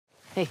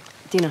Hey,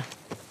 Dina.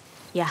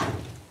 Yeah.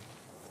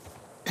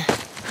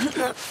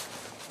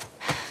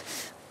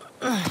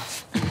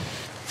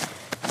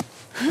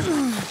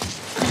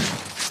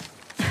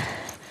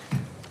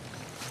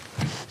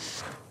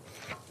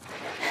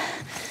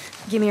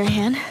 Give me your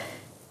hand.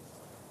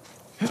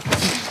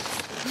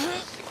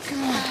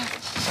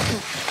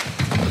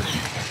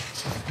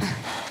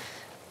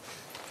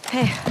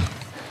 Hey,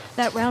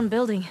 that round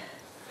building.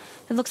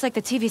 It looks like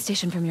the TV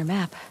station from your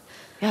map.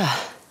 Yeah.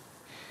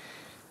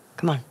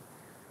 Come on.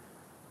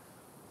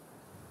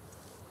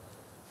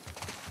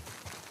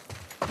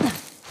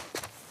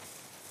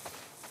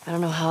 I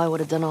don't know how I would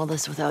have done all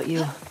this without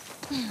you.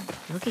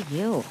 Look at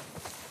you.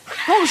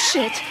 Oh,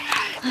 shit!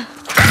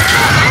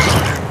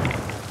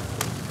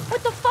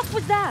 What the fuck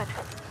was that?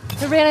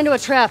 I ran into a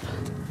trap.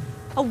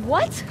 A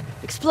what?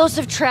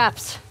 Explosive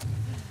traps.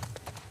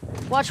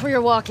 Watch where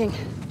you're walking.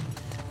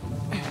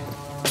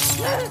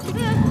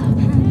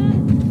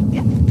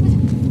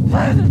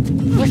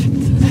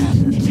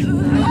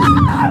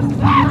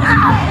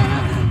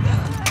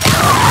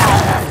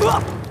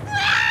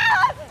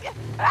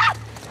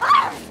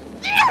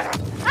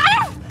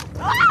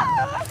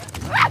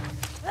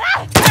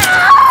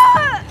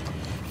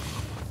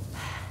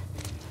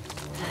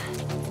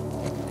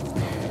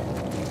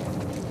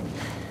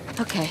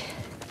 Okay.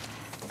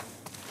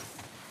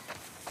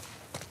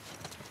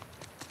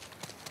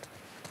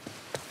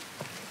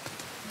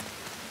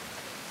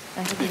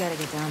 I think we gotta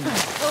get down there.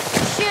 Oh,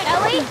 shit,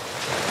 Ellie!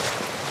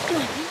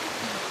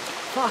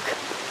 Fuck.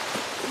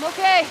 I'm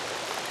okay.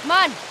 Come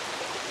on.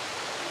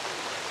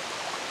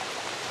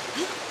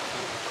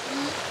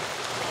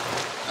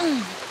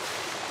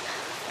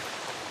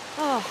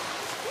 Oh,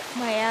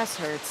 my ass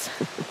hurts.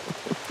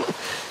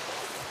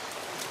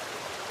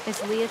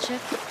 Is Leah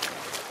chick?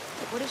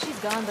 What if she's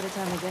gone by the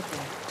time we get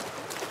there?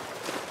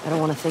 I don't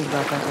want to think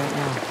about that right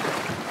now.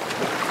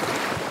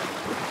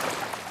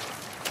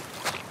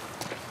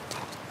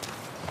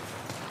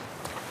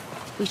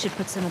 We should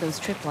put some of those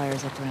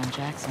tripwires up around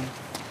Jackson.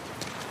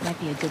 Might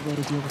be a good way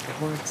to deal with the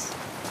hordes.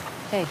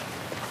 Hey,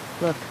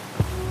 look.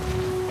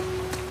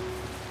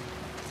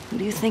 Who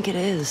do you think it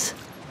is?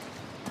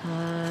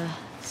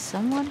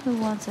 Someone who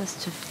wants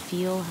us to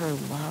feel her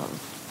love.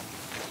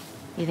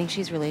 You think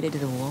she's related to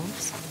the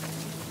wolves?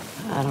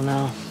 I don't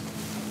know.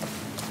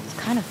 It's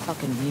kind of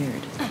fucking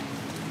weird.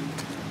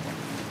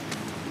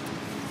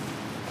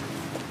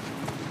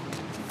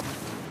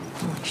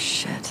 Holy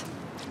shit.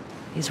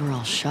 These were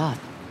all shot.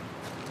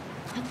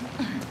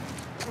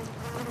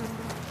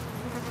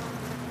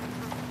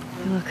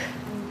 Hey, look.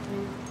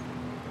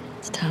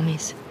 It's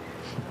Tommy's.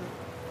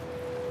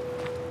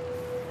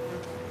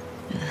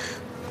 Ugh.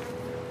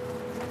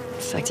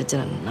 Infected did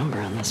a number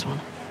on this one.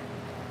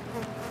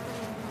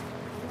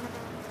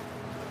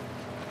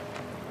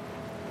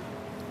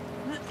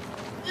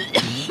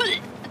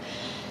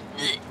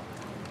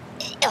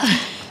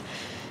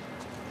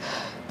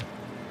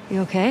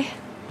 You okay?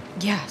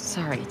 Yeah,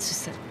 sorry, it's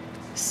just that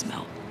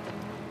smell.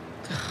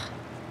 All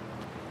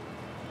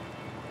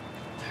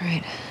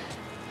right.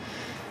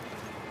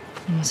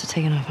 You must have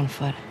taken off on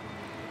foot.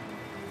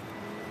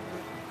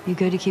 You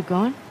good to keep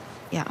going?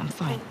 Yeah, I'm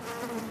fine.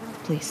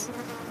 Please.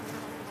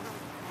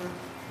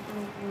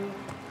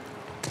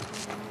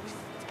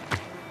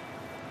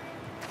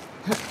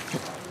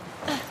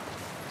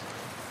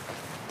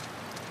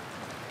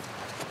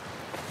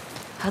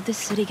 How'd this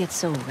city get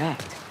so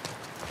wrecked?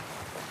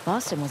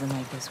 Boston wasn't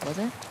like this, was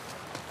it?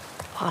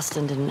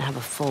 Boston didn't have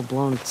a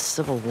full-blown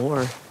civil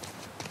war.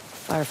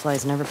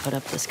 Fireflies never put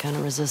up this kind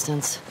of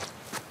resistance.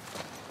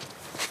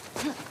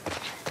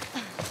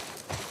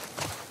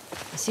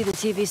 I see the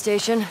TV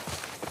station.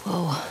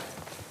 Whoa.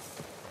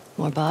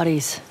 More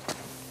bodies.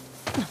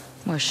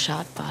 More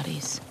shot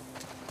bodies.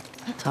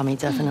 Tommy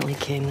definitely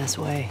came this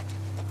way.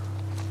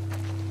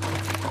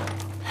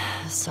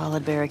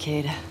 Solid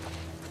barricade.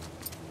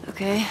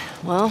 Okay,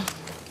 well,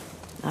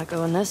 not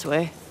going this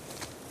way.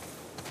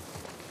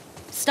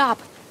 Stop!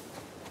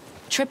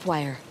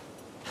 Tripwire.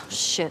 Oh,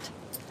 shit.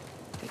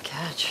 Good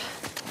catch.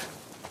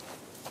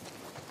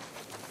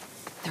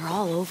 They're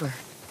all over.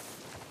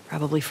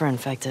 Probably for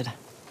infected.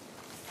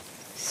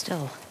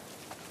 Still,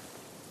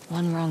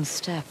 one wrong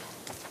step.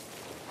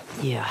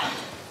 Yeah,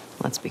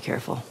 let's be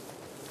careful.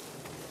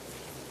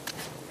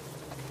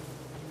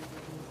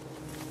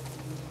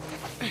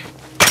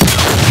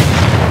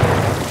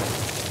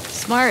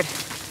 Smart.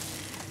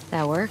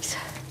 That works.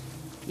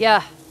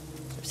 Yeah,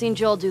 I've seen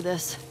Joel do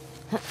this.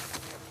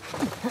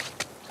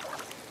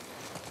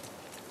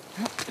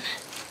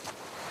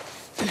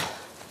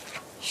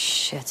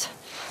 Shit.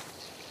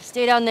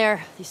 Stay down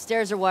there. These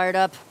stairs are wired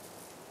up.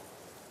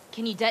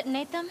 Can you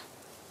detonate them?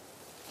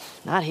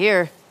 Not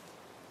here.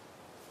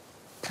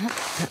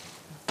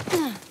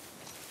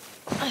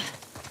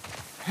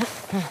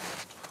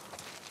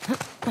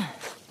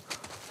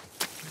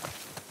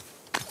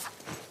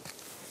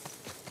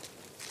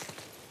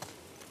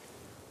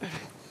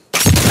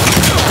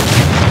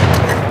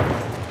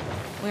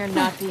 We're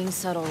not being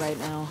subtle right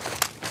now.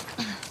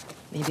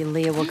 Maybe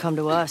Leah will come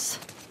to us.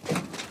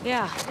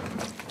 Yeah.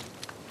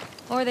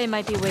 Or they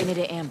might be waiting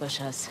to ambush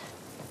us.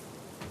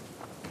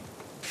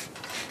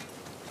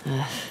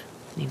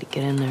 Need to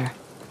get in there.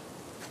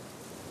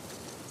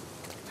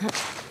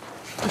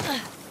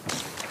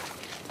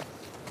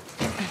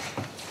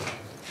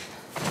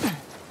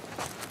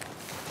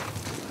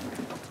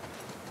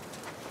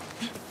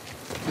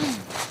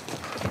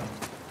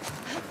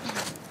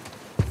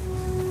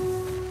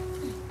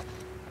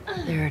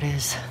 There it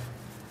is.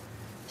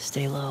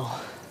 Stay low.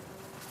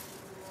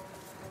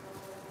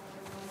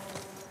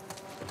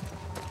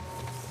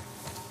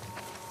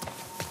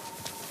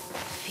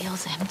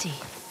 Feels empty.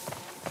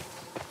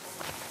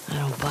 I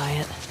don't buy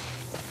it.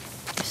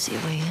 You see a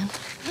way in?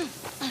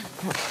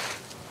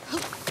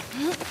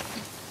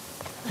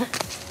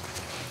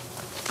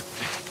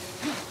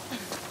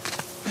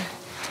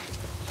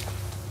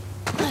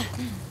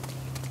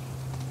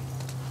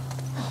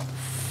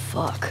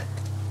 Fuck.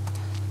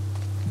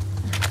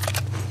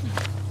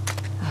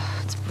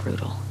 It's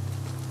brutal.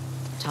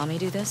 Tommy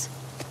do this?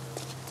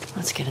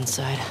 Let's get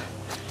inside.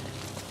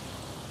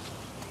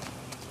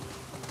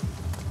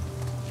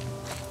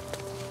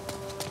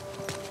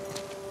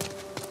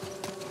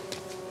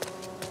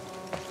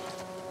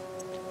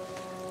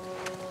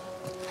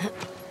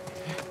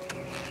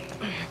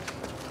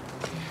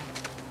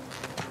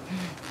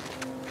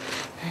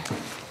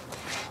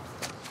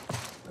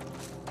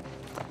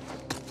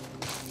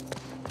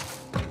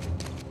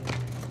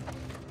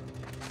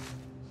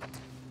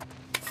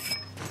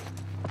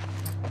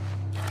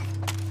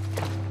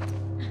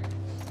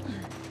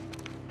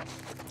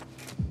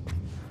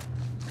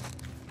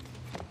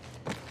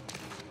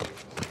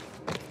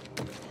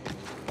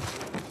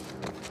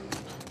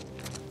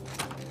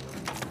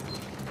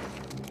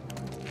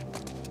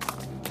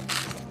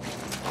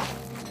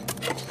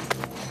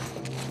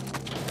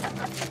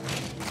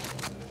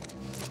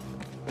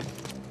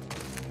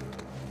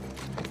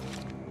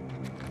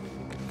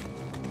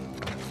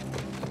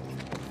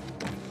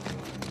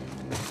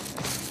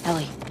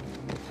 Ellie,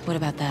 what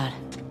about that?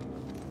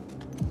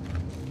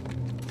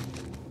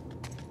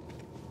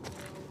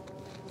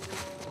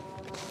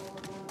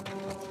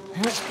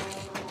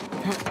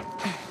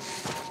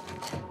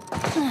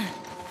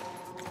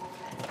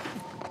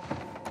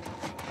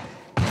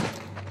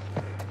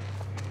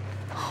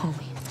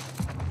 Holy.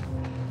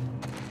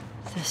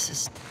 This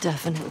is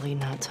definitely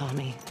not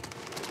Tommy.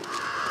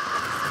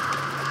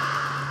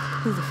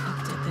 Who the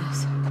fuck did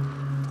this?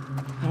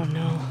 I don't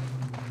know.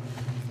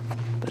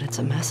 But it's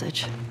a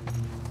message.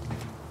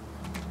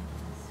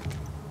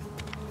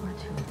 We're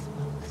too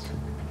exposed.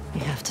 We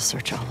have to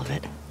search all of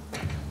it.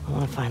 I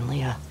want to find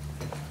Leah.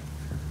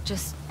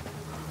 Just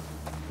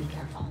be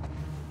careful.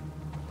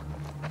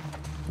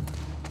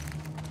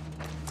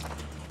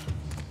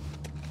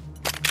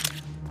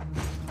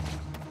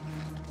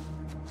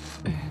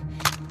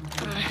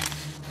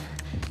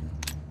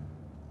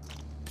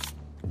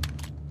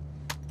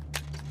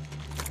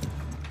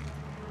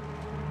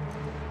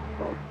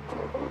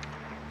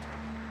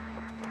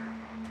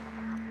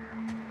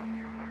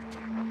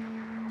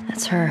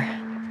 That's her.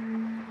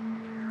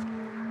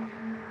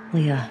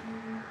 Leah.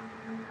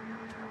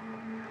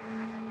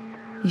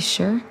 You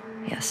sure?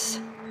 Yes.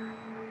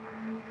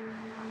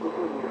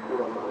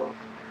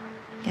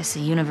 Guess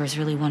the universe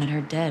really wanted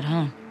her dead,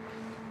 huh?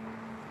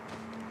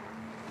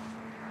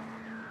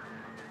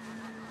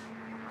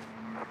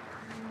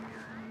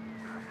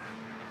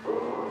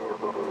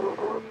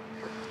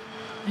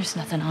 There's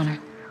nothing on her.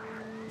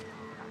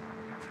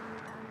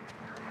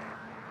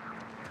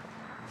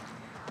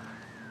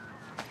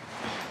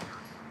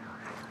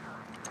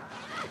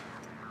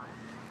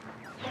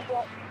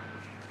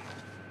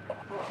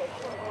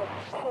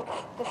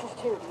 This is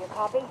 2. Do you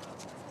copy?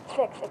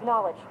 6.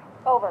 Acknowledge.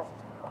 Over.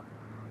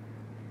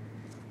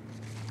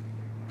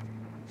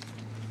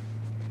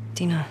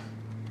 Dina.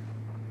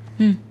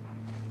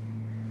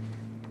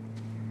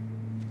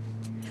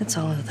 It's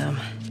all of them.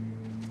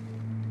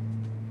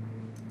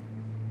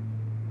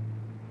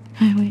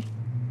 Hey, wait.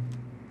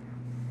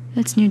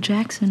 That's New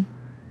Jackson.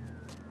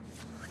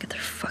 Look at their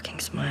fucking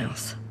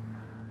smiles.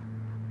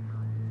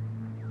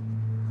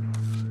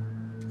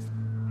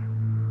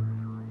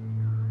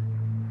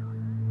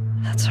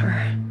 That's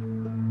her.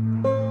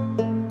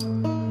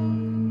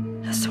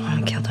 That's the one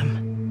who killed him.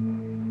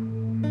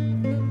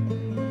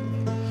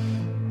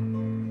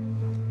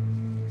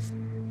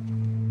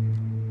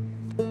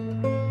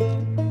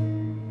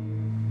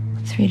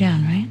 Three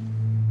down, right?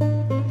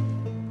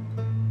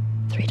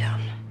 3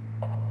 down.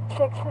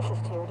 6. This is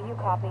 2. Do you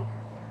copy?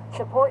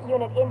 Support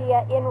Unit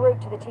India en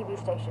route to the TV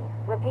station.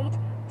 Repeat.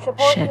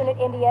 Support Shit. Unit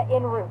India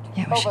en route.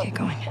 Yeah, we should Over. get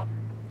going.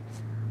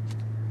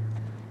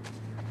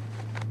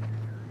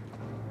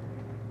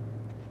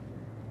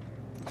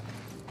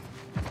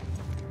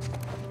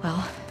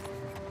 Well,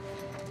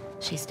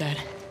 she's dead.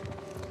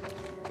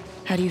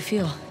 How do you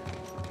feel?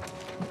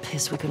 I'm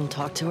pissed we couldn't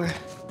talk to her.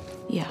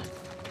 Yeah.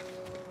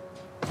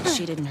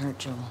 She didn't hurt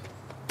Joel.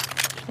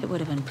 It would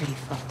have been pretty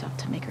fucked up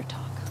to make her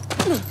talk.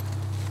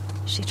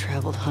 She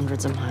traveled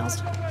hundreds of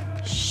miles.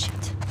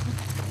 Shit.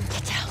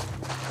 Get down.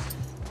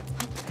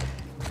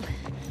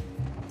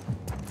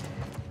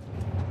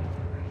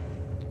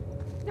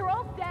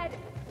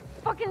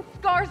 fucking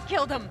scars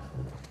killed him!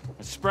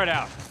 Let's spread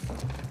out.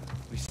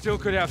 We still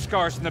could have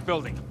scars in the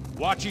building.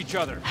 Watch each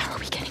other. How are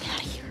we getting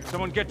out of here?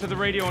 Someone get to the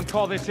radio and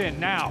call this in,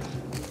 now!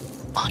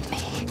 On me.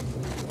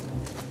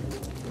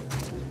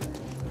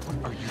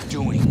 What are you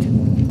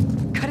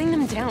doing? Cutting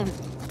them down.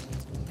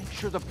 Make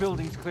sure the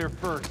building's clear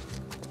first.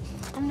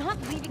 I'm not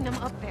leaving them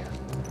up there.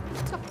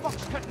 What the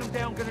fuck's cutting them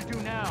down gonna do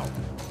now?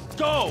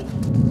 Go!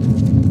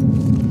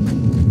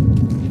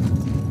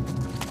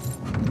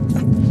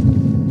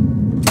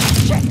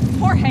 Shit!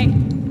 Jorge!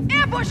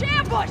 Ambush!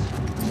 Ambush!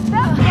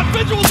 Got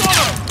visuals on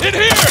her! In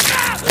here!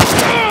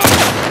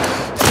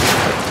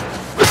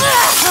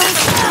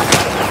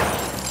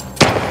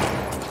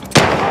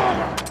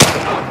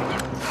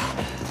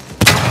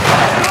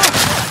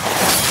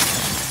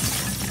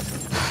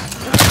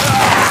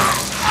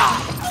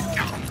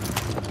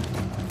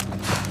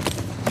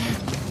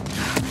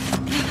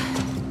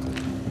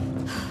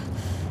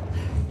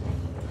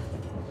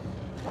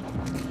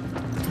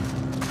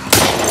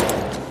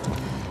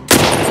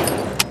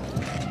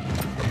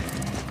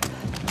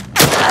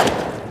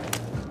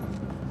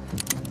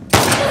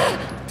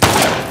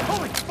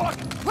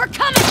 We're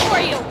coming for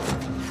you!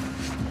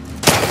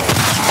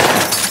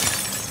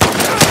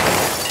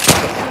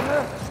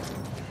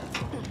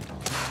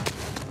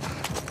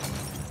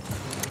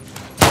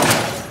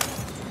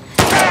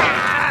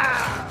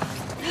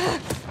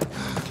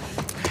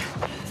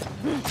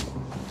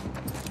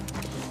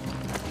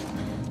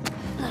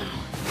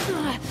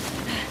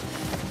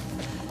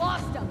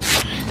 Lost them.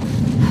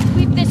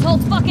 Sweep this whole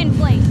fucking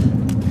place.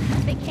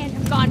 They can't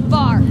have gone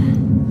far.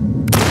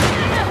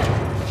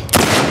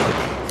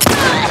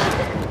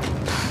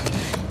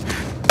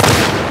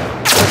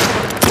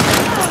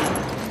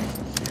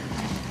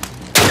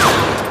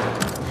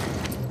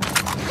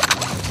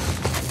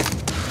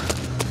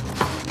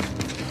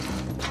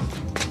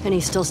 And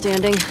he's still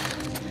standing?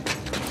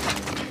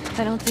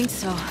 I don't think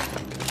so.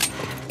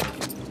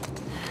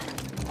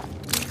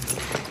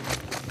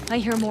 I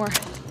hear more.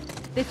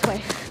 This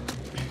way.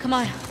 Come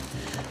on.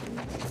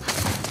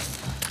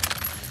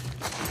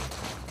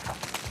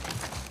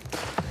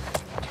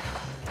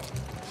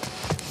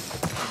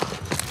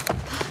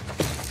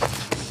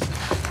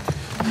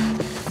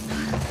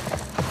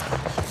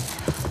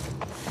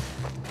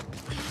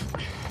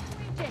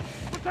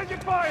 We're taking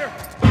fire!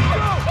 Go!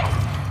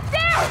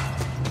 There!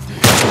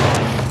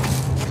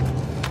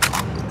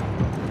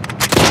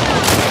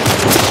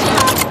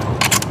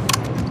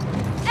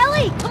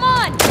 Ellie, come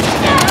on!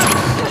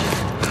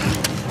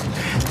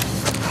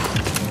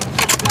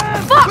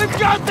 Fuck! We've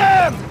got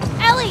them!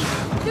 Ellie,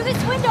 through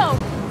this window!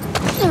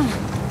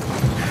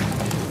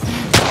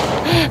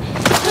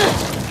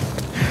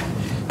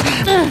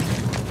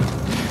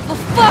 Oh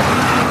fuck!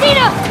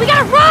 Dina, we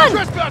gotta run!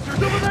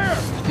 Trespassers over there!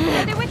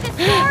 Are they with this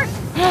car?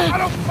 I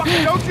don't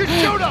fucking know, just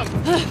shoot them!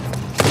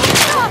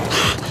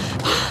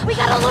 We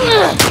gotta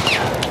lose!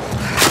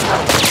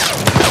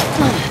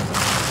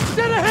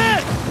 Dead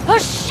ahead! Oh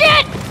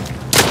shit!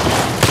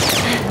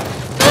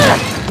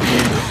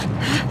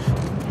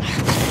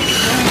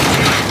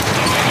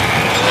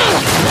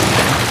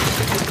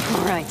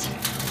 All right.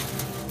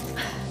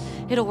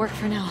 It'll work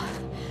for now.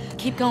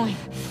 Keep going.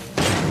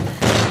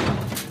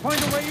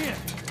 Find a way in!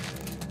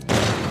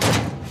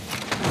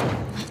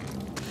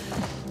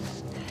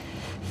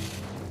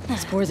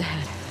 Spores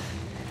ahead.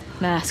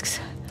 Masks.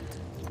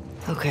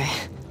 Okay.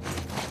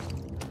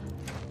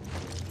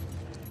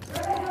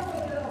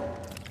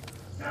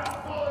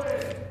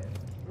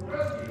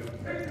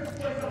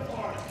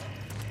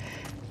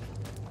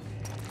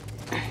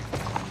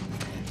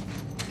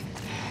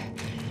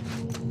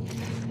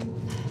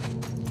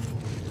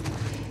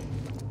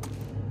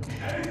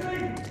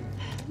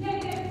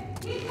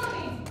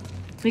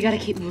 We gotta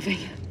keep moving.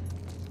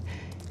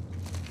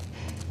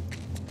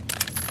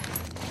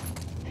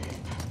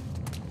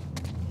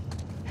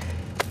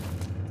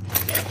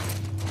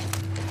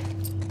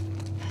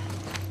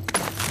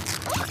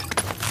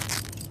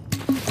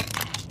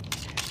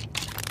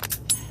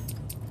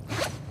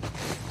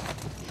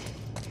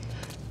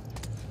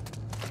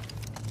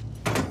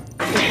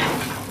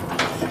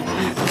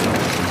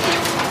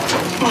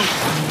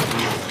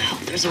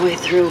 There's a way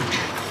through.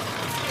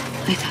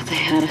 I thought they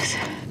had us.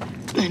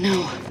 I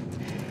know.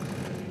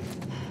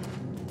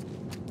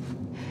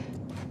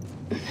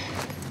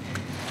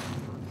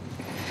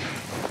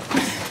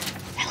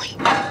 Ellie.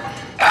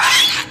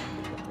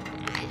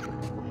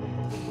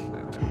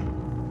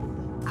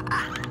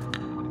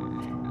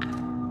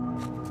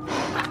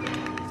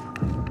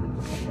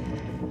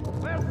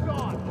 Last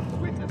gone!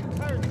 Sweep this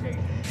entire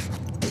station!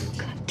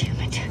 God damn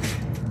it.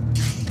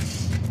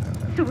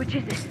 So which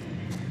is it?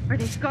 Are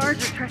they scars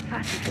or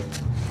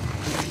trespassers?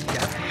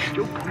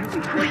 Still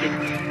clearly frightened.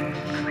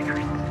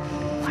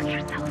 Watch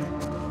yourself.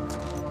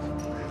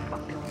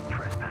 Fuck do these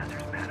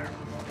trespassers matter?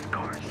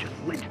 Scars just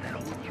lynched that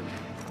whole unit.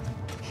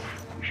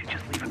 We should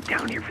just leave them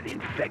down here for the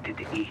infected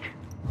to eat.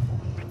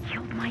 They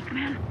killed Mike,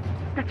 man.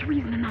 That's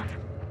reason enough.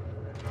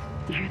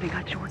 You hear they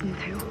got Jordan,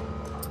 too?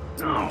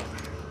 No.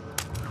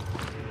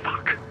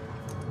 Fuck.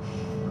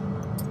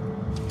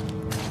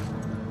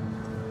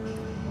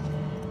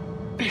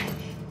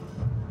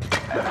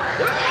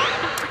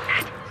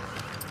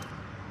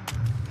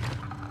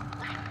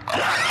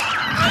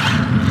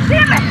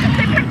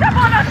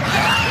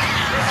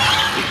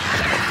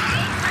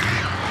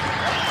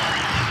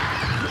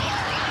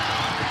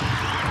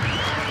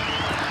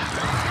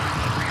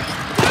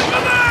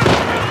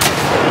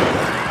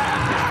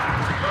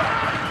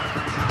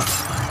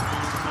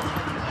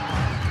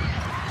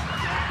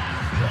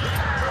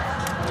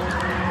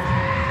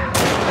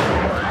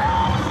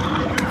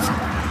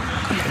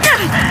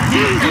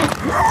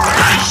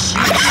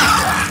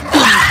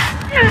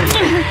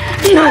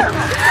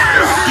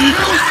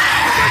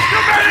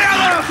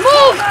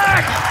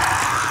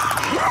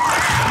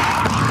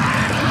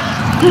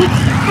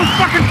 Some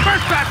fucking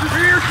trespassers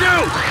are here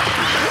too!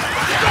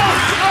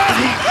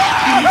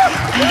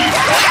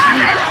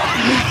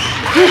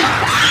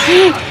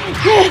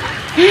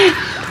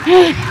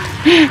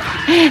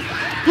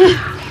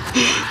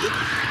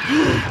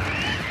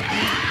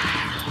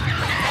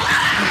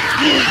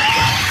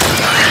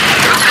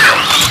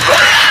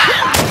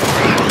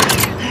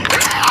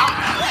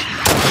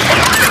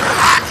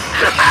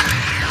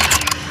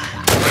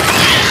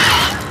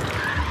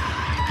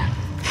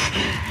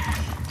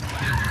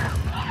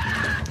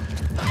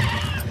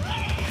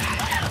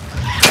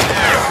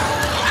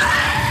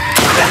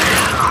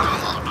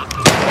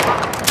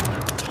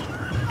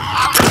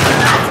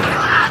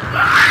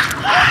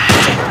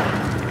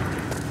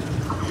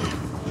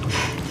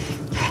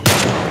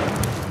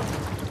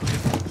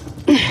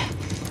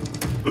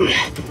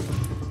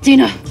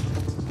 Dina!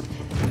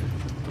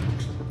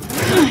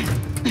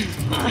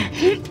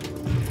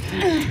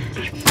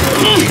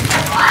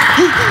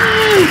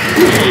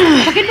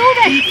 Fucking move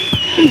it!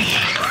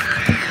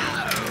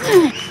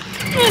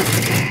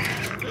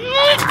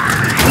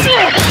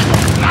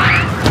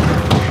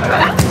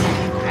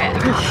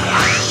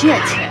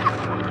 Shit!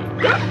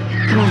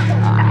 Come on.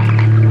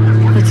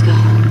 Let's go.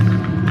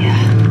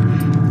 Yeah.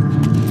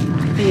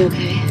 Are you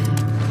okay?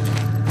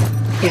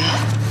 Yeah.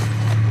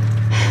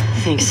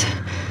 Thanks.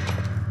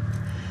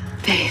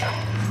 Babe.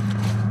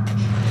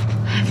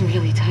 I'm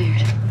really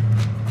tired.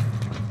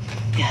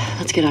 Yeah,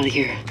 let's get out of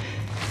here.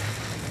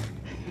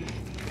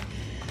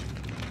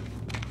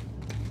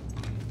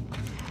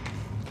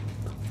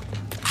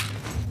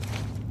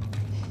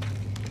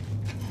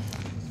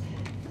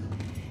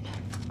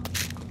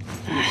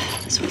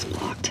 This one's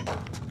blocked.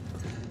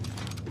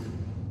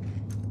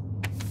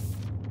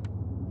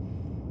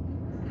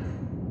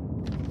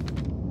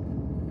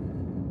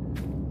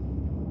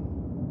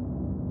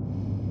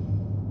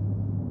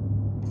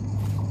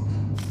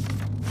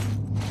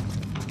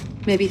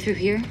 Maybe through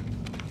here?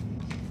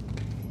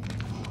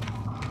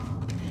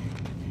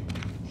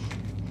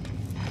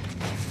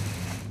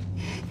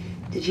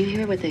 Did you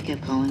hear what they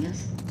kept calling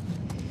us?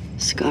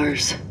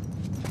 Scars.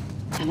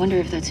 I wonder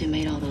if that's who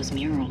made all those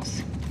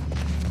murals.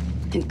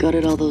 And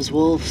gutted all those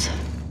wolves.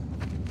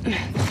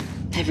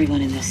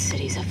 Everyone in this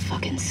city's a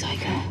fucking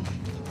psycho.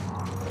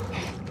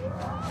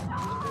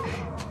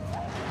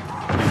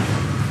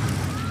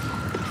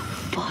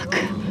 Fuck.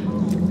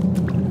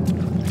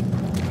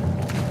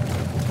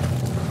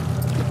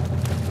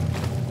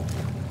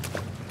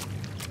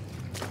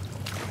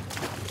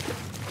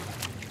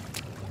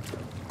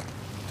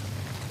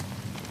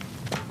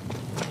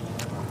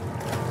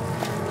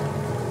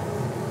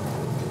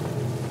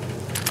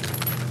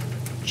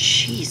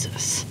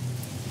 Jesus.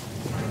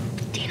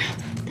 Dina,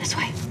 this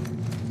way.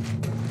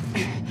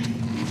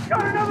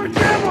 Got another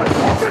sandwich!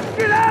 Let's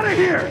get out of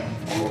here!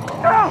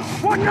 No!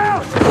 Watch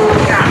out!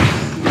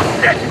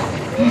 Shit!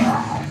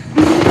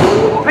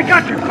 I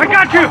got you! I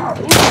got you!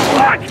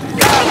 Watch!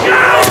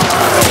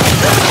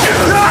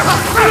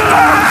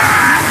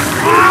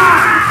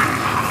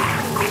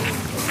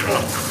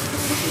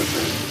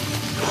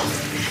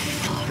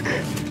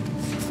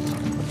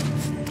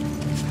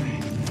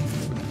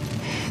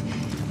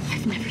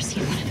 I've never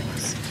seen one of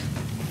those.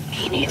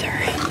 Me neither.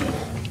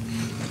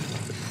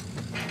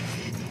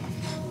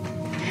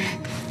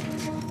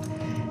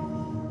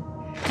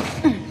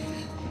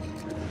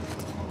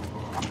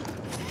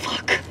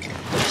 Fuck.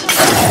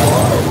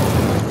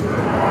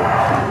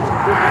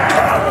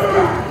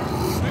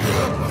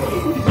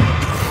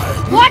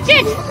 Watch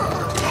it!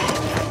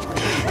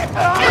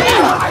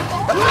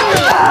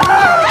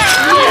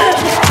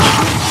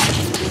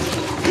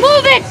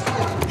 Move it!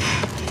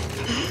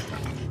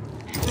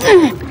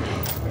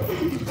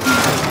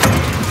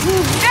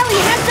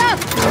 Ellie, heads up!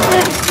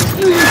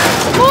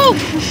 Move!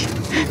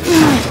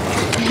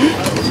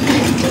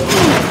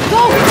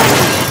 Go!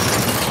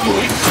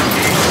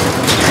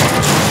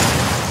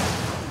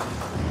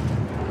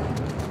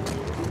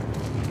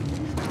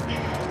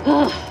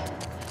 Ugh.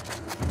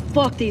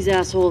 Fuck these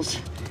assholes.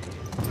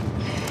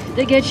 Did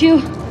they get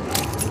you?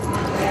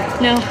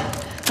 No,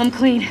 I'm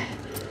clean.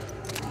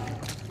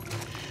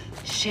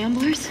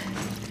 Shamblers?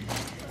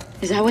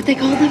 Is that what they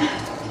called them?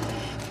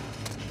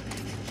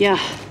 Yeah.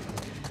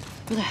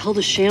 Where the hell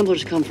do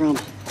shamblers come from?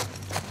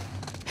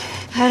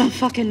 I don't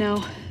fucking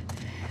know.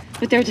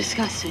 But they're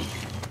disgusting.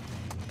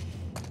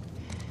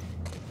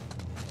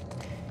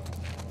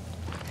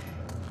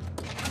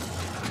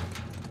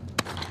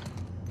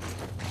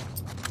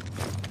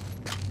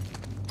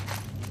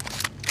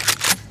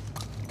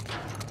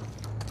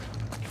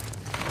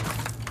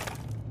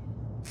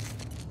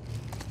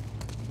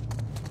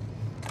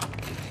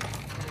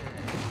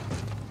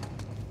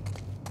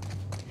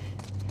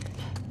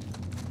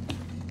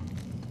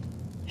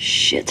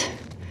 Shit.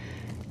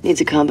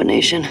 Needs a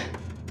combination.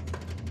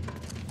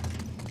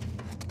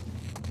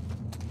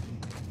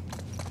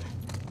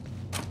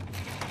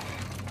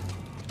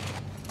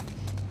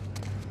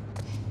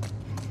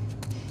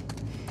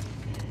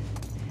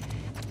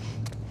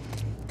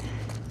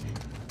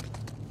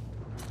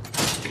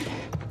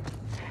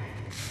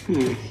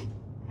 There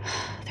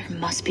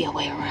must be a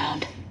way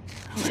around.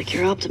 I like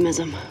your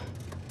optimism.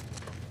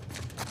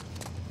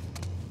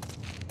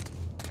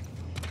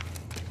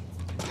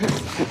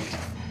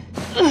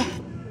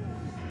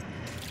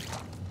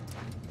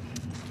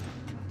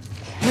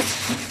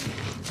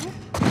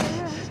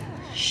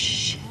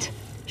 Shit.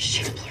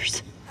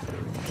 Shimplers.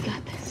 We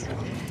got this.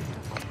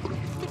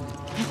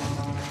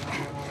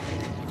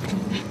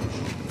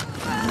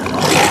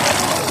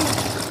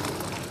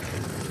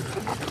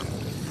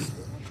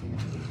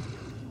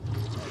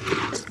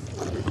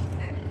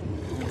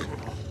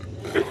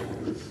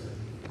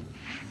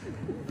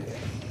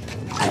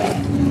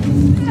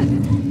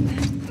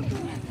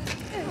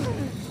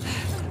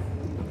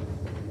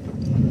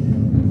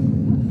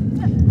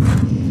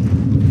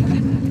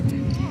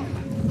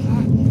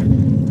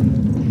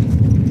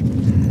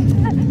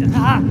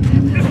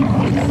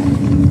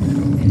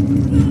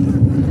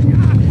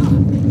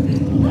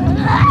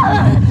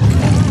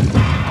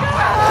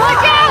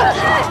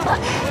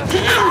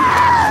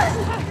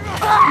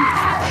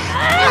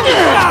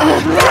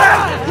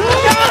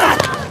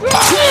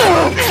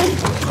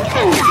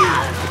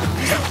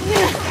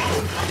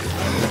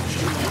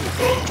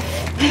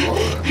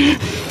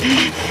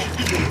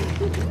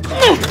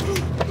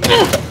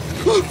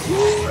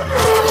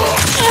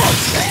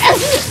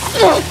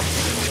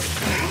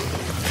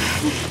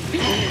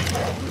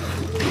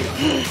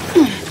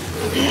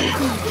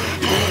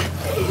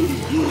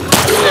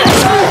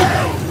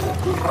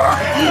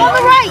 On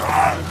the right!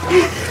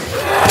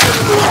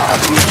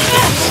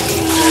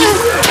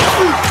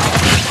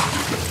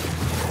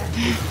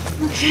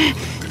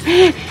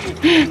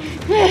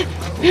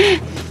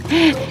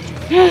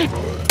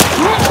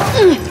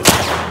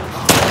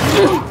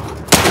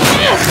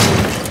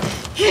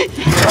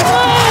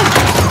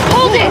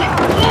 Hold it!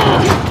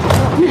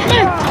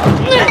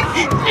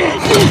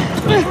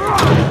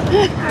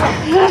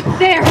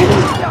 There!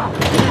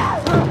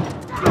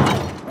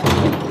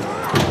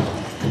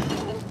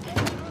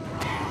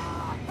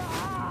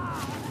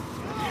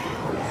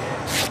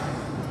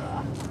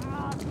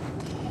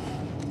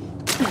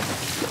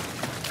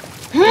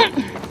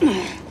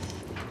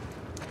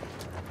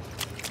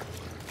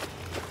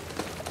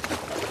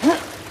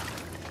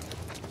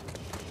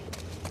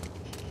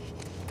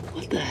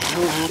 What the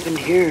hell happened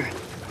here?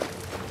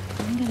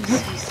 I'm gonna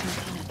say some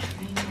kind of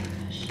train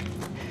crash.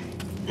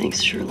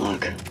 Thanks,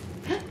 Sherlock.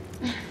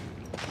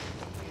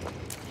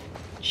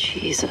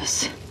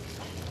 Jesus.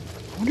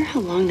 I wonder how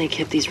long they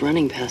kept these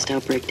running past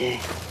Outbreak Day.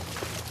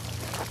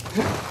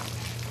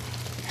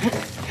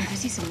 I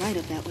see some light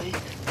up that way.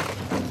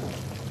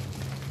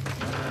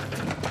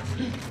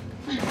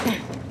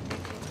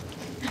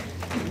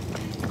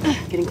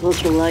 Getting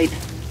closer to light.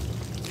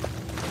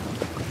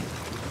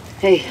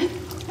 Hey,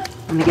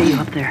 let me get you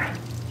up there.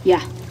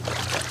 Yeah.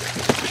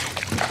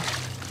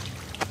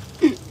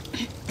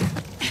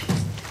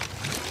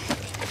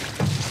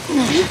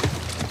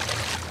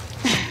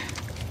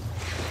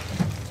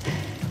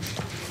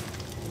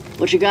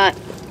 What you got?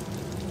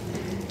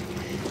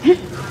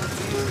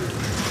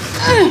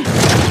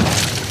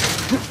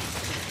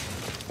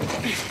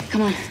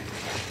 Come on.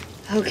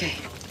 Okay.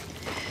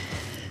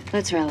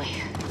 Let's rally.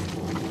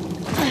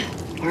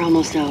 We're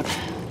almost out.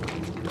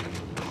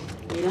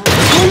 Wait up.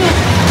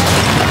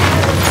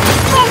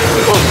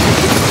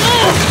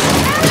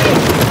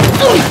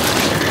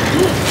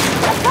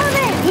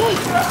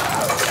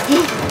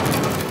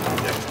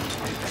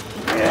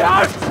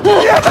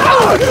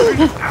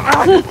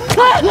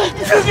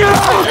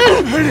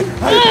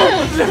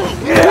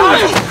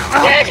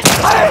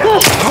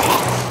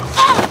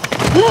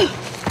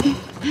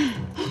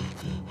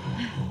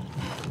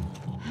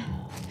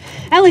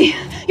 Ellie,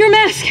 your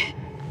mask!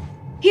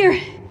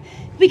 Here,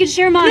 we can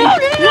share mine.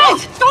 No!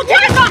 Don't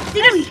take it! Stop!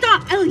 Ellie,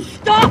 stop! Ellie,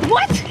 stop!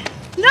 What?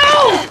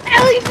 No!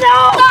 Ellie,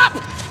 no! Stop!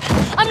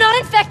 I'm not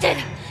infected.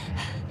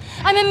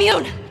 I'm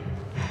immune.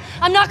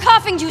 I'm not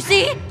coughing, do you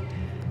see?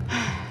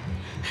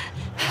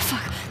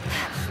 Fuck.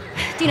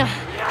 Dina.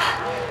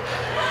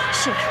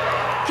 Shit.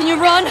 Can you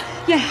run?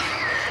 Yeah.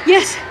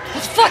 Yes.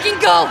 Let's fucking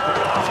go!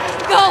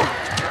 Go!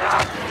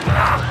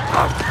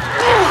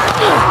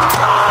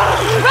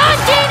 Run,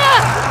 Dina!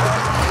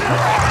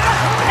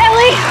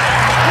 Ellie!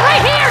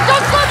 Right here!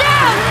 Don't slow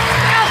down!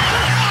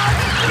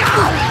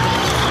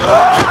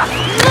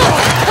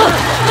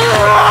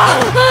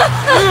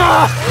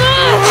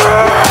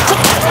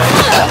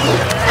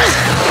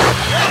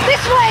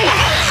 This way!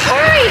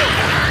 Hurry!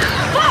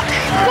 Fuck!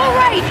 Go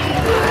right!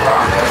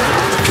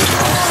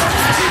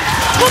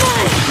 Come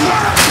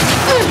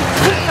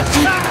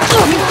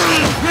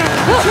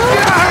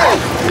on!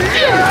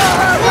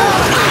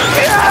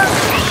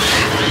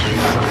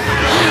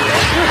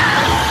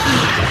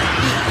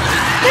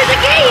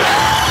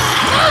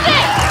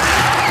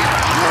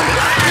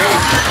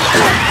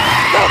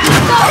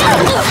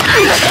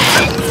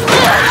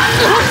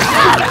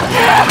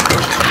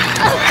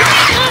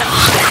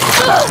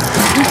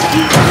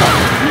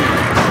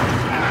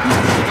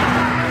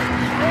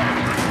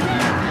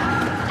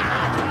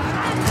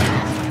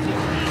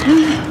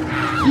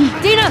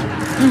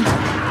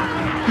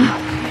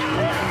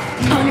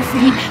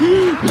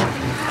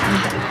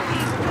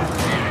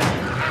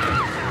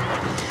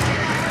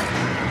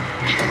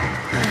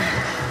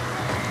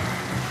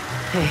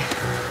 Hey.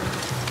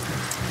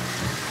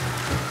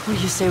 What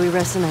do you say we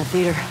rest in that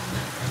theater?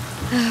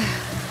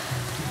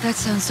 That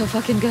sounds so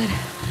fucking good.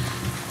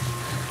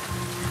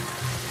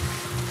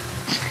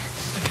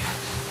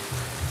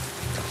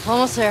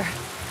 Almost there.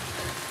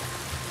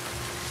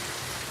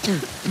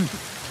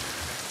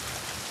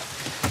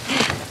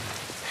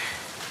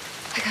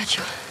 I got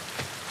you.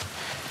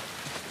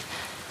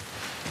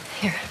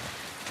 Here.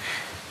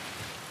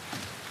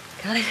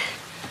 Got it?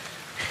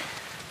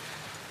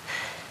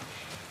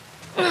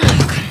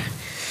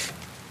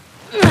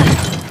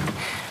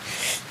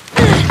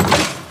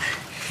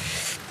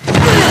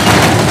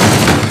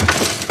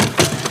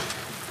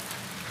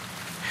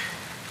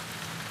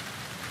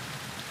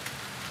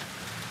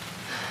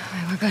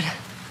 We're good.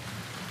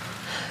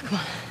 Come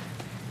on.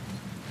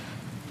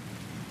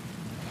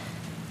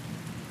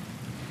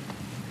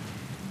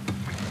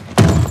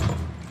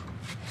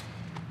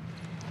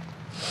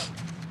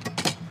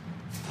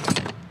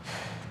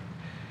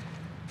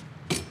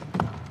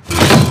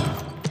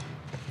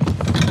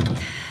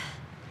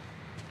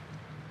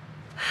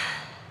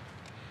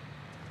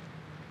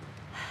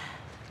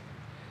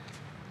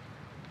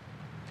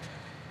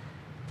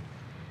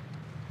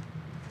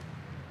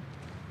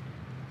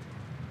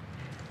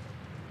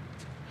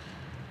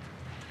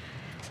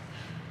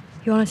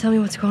 You want to tell me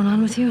what's going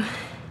on with you?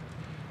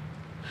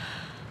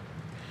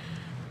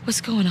 What's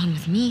going on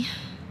with me?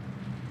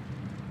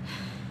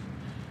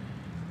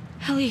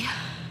 Ellie,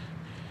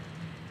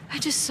 I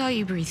just saw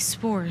you breathe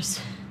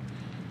spores.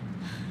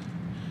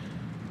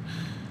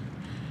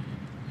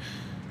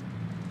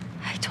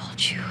 I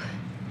told you.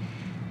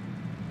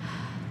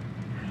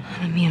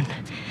 I'm immune.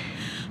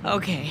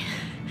 Okay,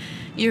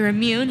 you're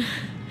immune?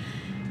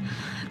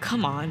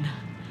 Come on.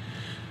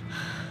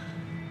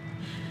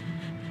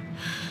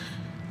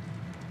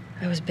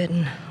 I was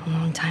bitten a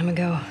long time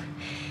ago.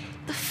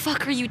 The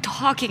fuck are you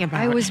talking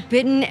about? I was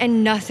bitten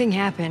and nothing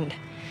happened.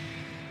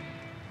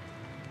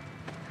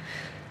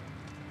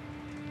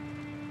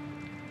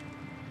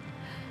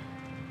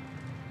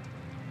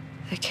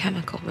 The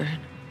chemical burn.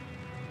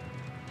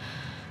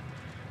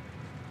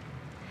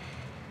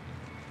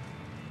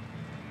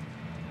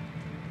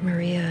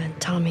 Maria and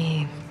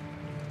Tommy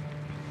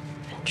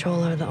and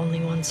Joel are the only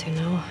ones who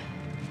know.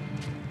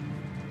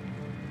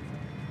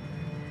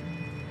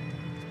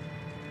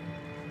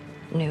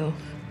 Knew.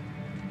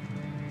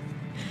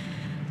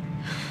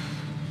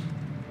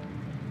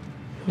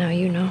 Now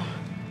you know.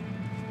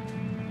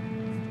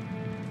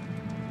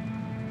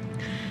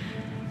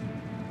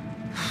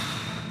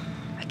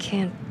 I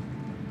can't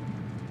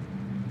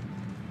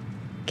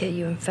get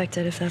you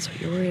infected if that's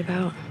what you're worried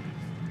about.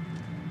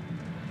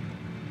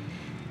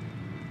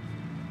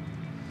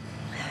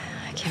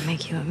 I can't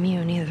make you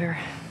immune either.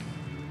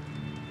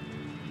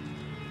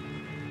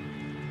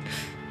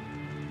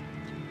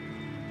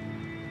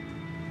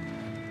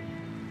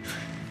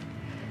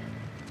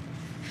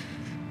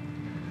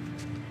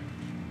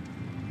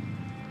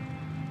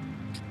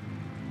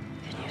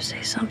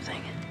 Say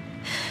something.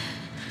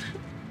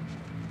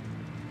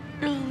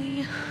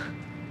 Really?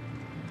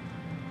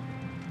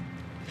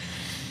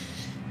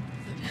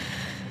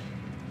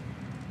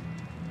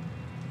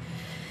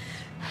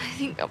 I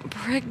think I'm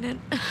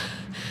pregnant.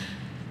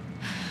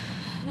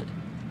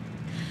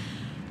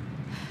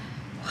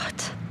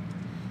 What?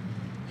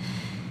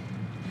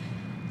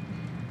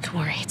 Don't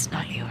worry, it's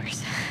not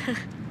yours.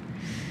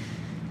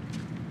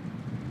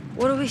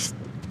 What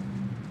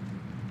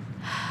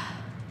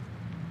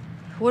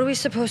are we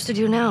supposed to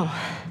do now?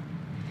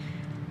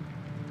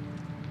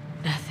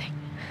 Nothing.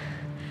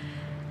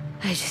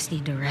 I just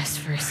need to rest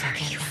for a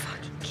second. Are you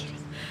fucking kidding?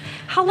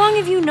 How long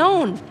have you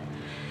known?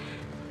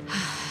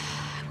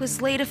 I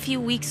was late a few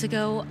weeks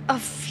ago. A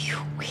few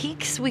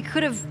weeks? We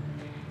could have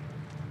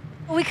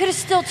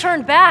still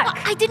turned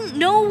back. I didn't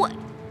know.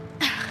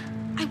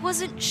 I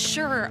wasn't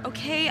sure,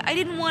 okay? I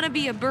didn't want to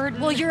be a burden.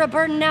 Well, you're a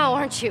burden now,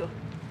 aren't you?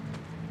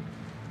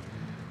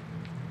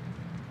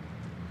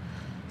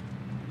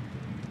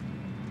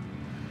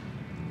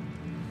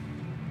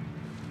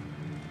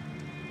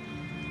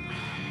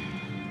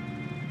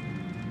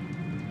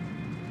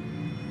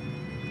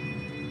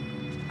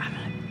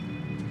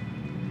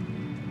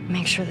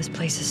 Make sure this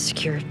place is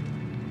secured.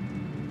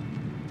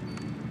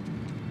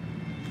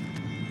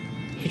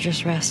 You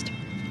just rest.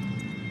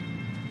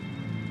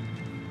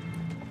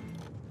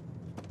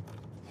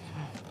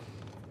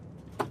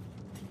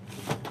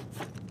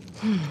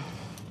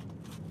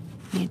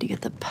 Need to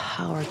get the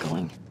power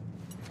going.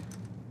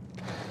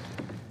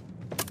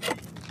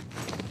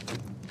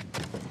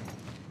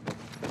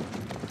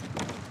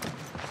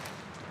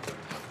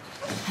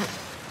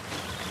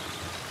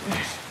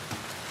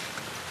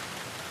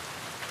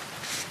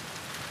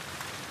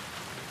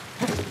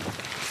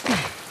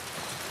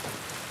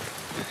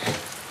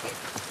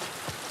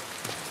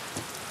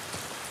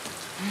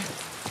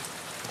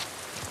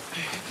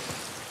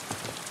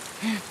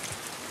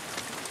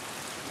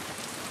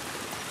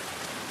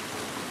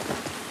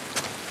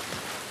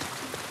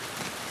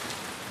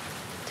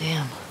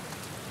 Damn.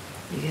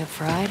 You get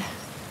fried?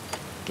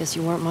 Guess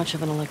you weren't much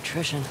of an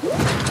electrician.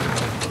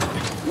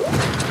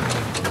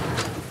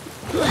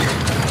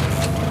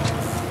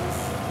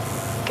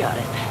 Got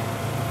it.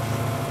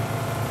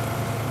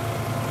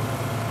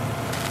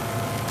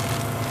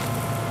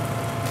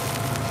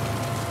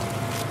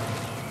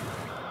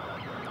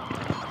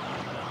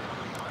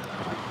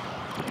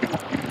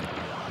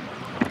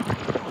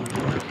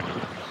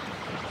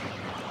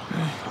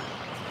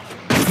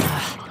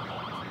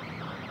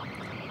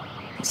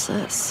 What's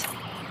this?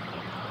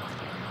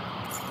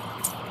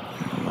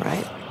 All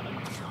right.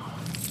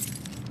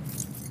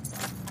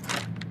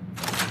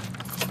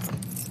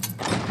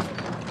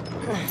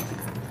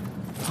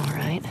 All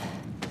right.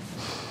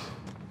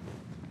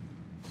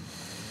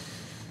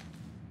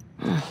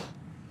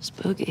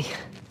 Spooky.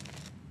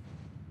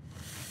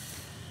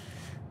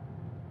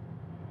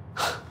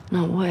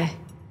 No way.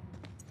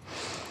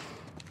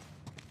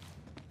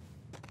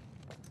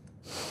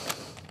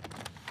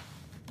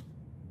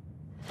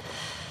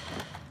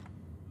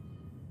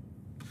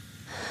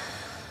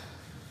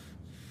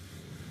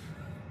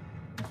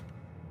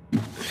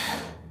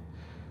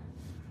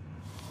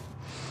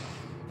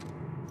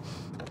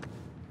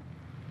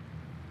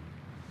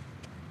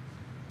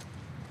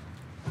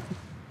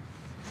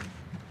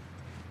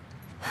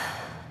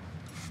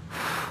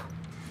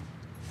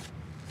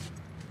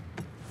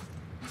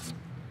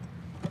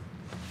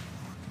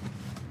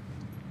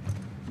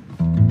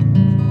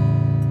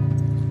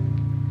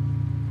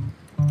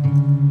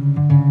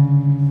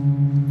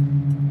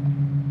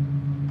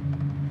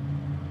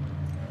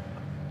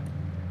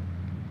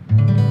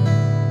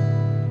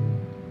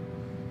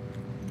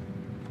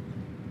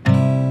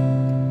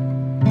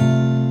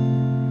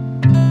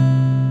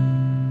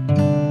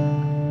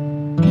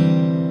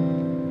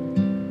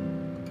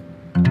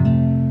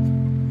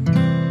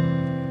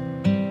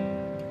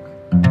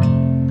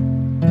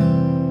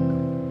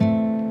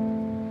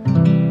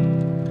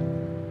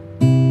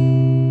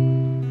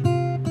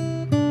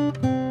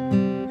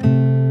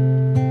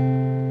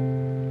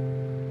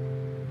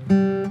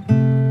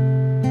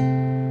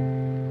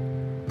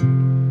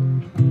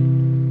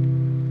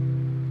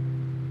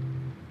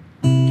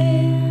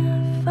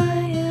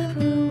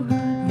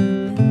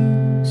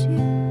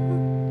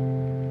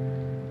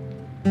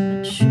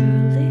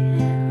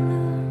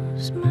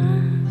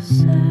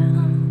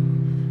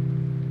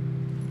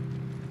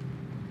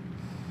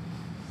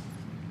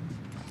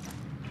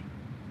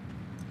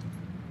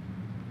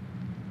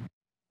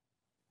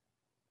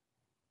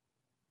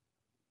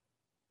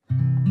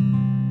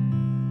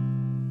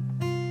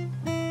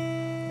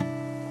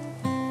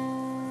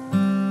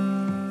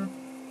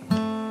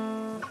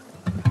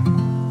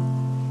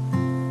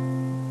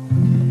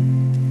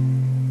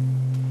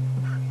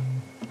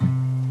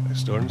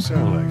 Starting to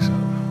sound like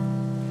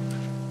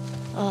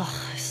something. Ugh,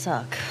 I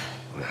suck.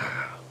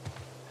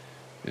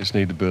 Just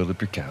need to build up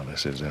your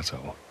calluses, that's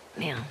all.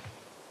 Yeah.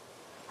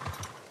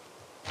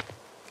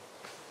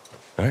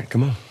 All right,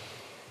 come on.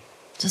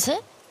 Is this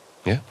it?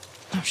 Yeah?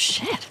 Oh,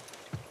 shit.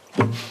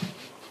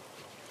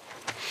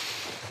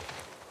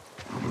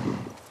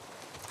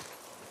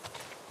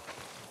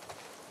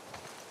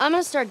 I'm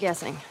gonna start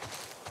guessing.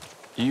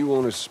 You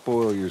want to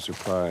spoil your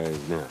surprise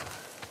now?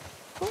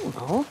 Oh,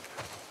 no.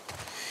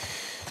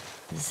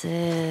 Is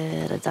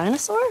it a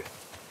dinosaur?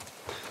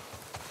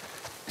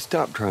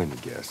 Stop trying to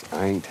guess.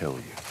 I ain't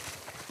telling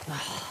you.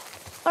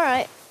 All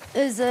right.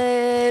 Is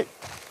it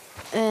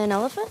an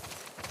elephant?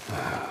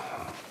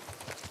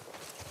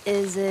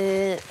 Is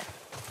it...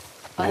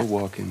 More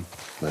walking,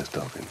 less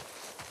talking.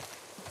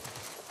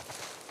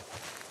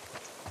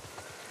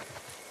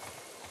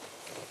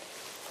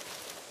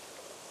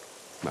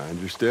 Mind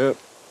your step.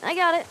 I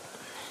got it.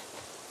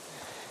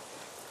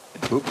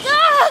 Oops.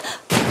 Ah!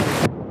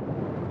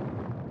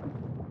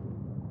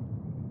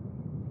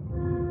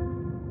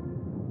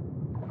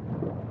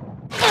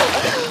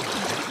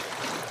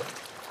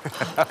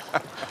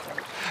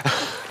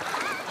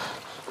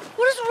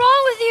 What is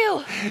wrong with you?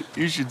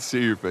 You should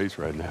see your face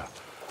right now.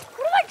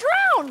 What if I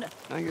drown?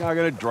 Now you're not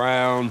gonna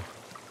drown.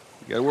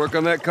 You gotta work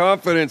on that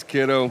confidence,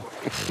 kiddo.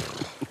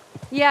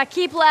 Yeah,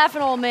 keep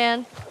laughing, old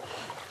man.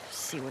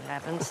 See what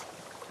happens.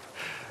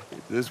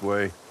 This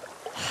way.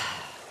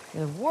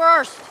 You're the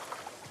worst.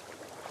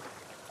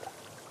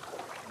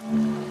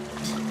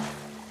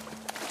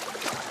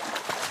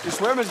 Your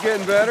swimming's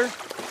getting better.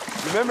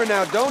 Remember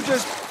now, don't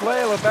just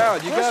flail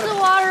about. You Push gotta... the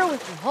water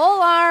with your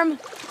whole arm.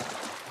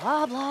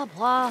 Blah, blah,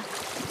 blah.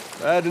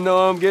 Glad to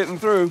know I'm getting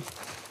through.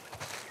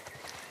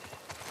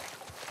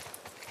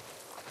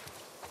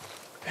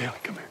 Haley,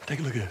 come here. Take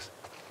a look at this.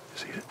 You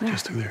see it? Where?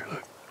 Just through there,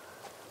 look.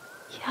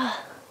 Yeah.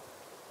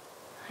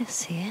 I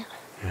see it.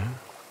 Yeah?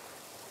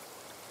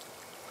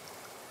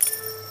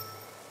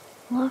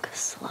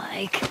 Looks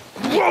like...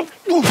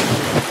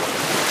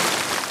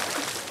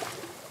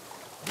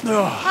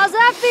 How's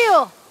that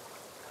feel?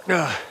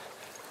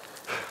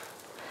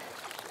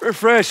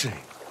 Refreshing.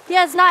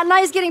 Yeah, it's not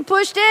nice getting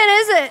pushed in,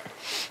 is it?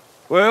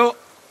 Well,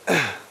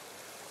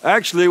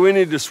 actually, we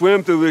need to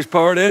swim through this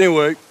part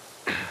anyway.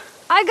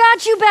 I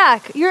got you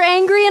back. You're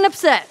angry and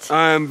upset.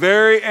 I'm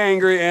very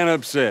angry and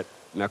upset.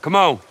 Now, come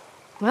on.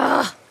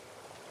 Ugh.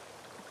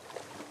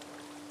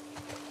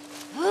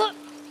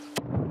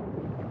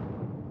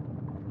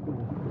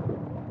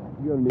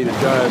 You're gonna need to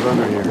dive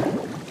under here.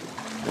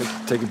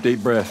 Let's take a deep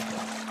breath.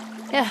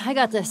 Yeah, I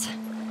got this.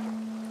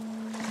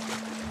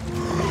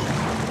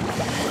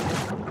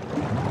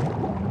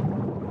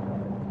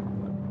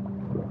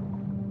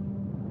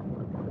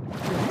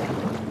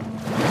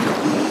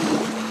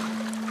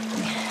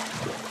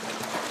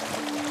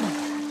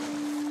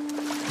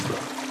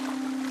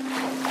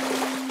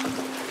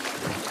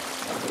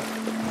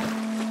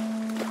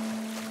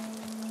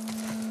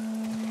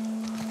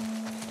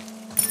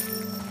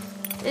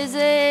 Is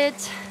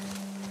it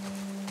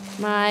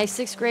my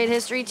 6th grade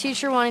history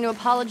teacher wanting to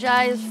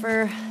apologize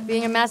for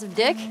being a massive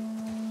dick?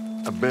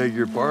 I beg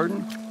your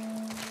pardon?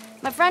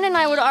 My friend and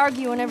I would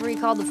argue whenever he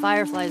called the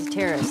Fireflies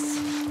terrorists.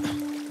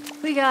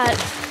 We got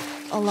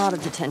a lot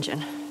of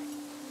detention.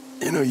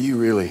 You know, you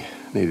really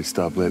need to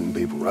stop letting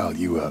people rile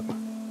you up.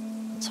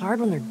 It's hard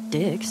when they're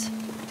dicks.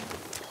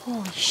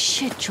 Holy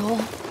shit,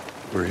 Joel.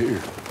 We're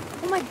here.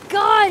 Oh my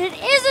god, it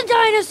is a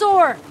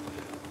dinosaur!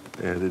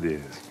 And it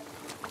is.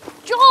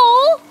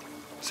 Joel!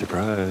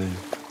 Surprise.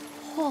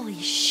 Holy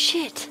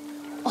shit.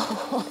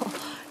 Oh,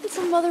 it's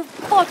a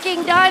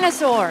motherfucking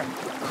dinosaur.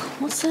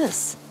 What's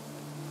this?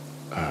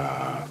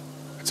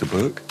 It's a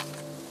book?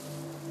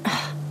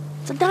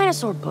 It's a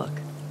dinosaur book.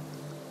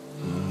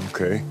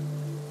 Okay.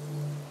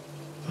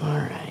 All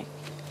right.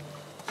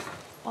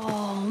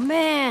 Oh,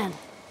 man.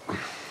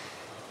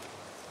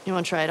 You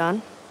want to try it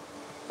on?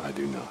 I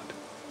do not.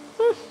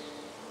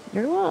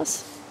 Your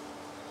loss.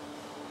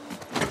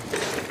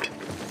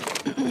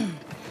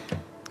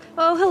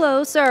 Oh,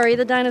 hello. Sorry,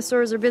 the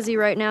dinosaurs are busy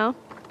right now.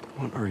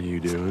 What are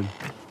you doing?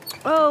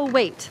 Oh,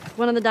 wait.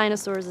 One of the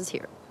dinosaurs is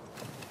here.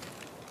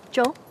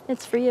 Joel,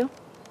 it's for you.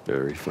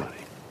 Very funny.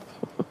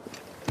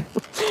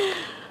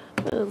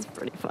 That was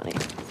pretty funny.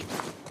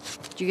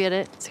 Did you get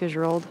it? It's because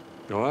you're old.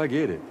 Oh, I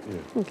get it.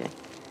 Yeah. Okay.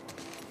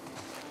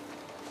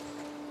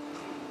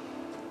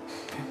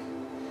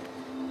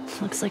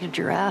 Looks like a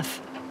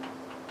giraffe.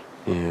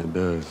 Yeah, it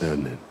does,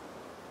 doesn't it?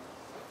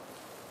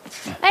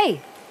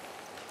 Hey!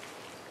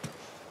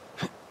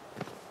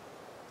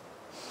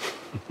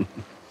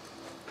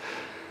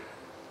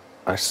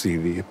 I see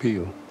the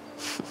appeal.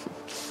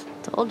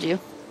 Told you.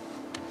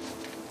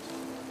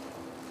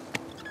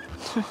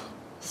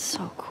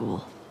 So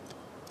cool.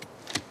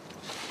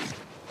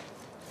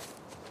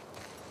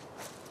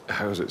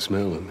 How's it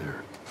smell in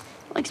there?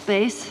 Like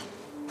space.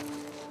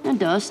 And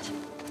dust.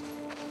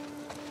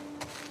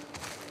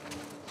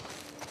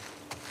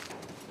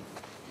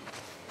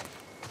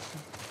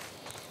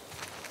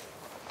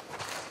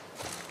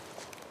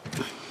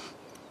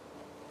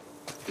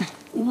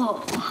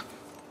 Whoa.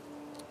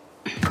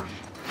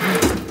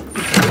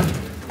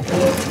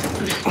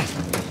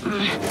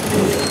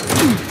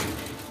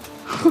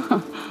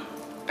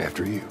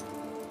 After you.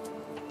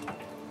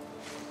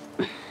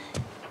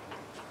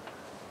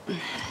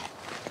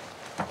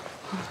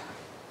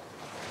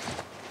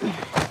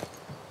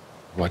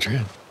 Watch your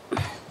head.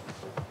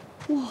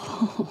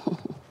 Whoa.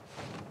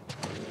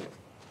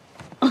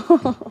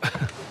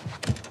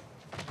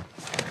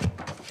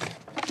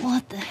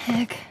 What the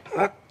heck?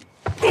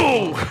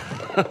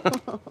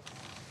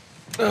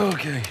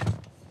 Okay.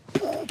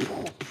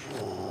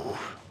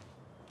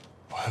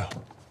 Wow.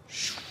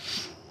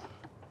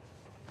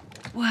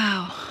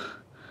 Wow.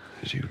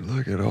 As you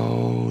look at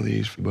all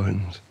these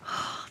buttons.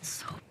 Oh, it's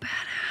so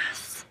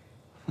badass.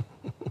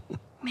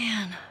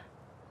 Man.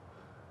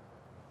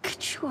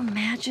 Could you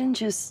imagine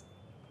just...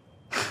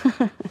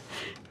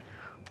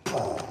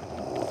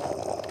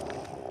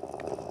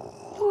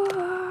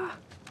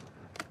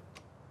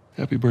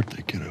 Happy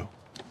birthday, kiddo.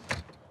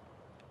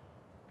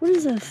 What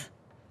is this?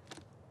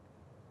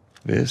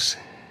 This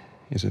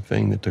is a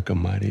thing that took a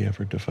mighty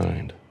effort to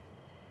find.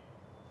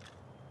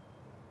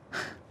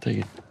 Take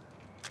it.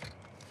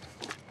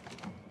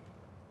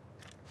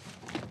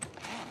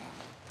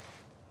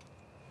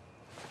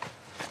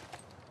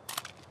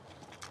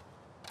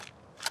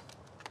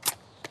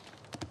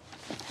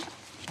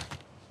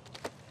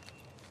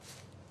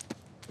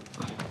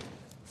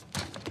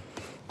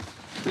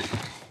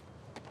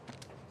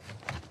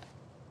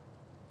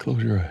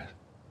 Close your eyes.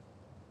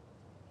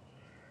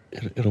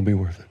 It'll be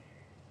worth it.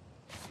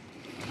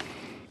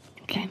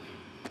 Okay.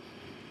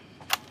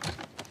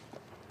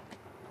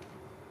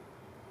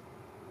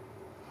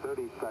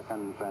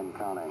 Seconds and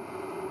counting.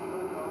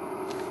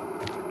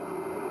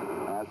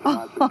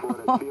 Astronauts report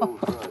it feels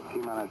good.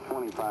 T-minus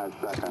 25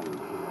 seconds.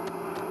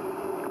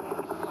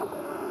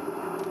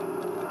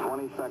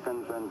 20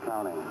 seconds and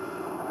counting.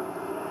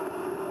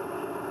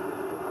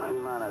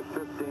 T-minus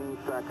 15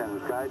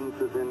 seconds.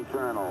 Guidance is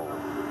internal.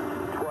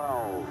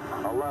 12,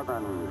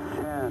 11,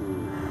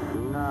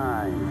 10,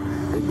 9.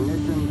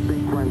 Ignition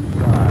sequence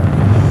start.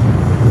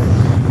 6,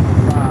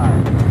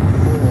 5,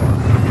 4,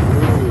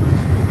 3,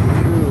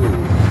 2,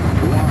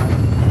 1,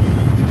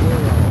 0.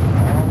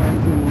 All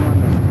engine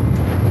running.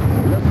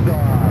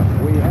 Liftoff.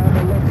 We have a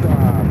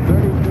liftoff.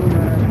 30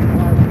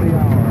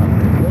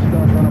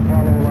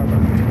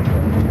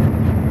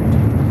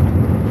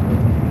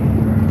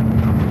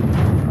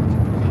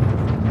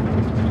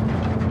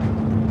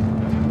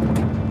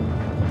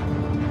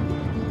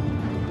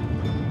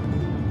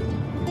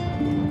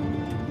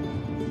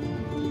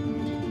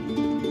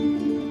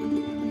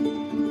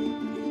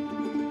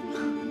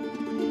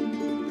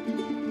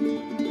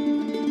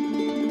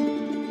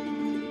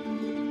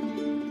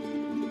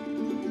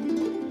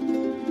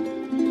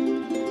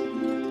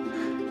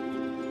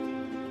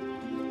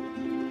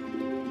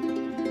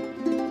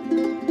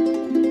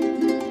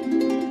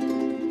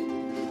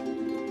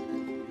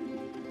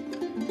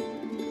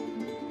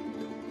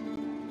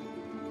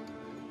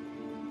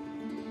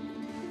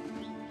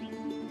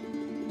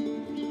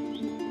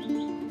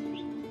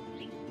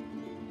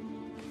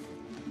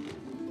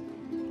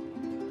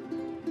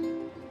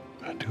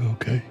 You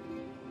okay?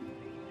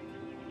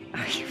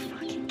 Are you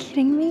fucking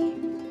kidding me?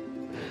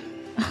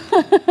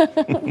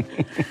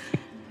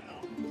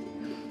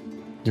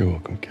 You're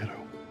welcome, kiddo.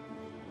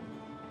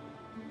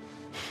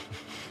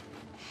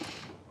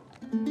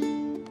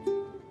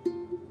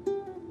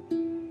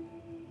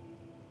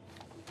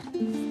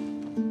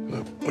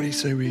 What do you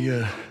say we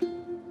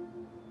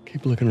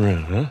keep looking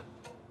around, huh?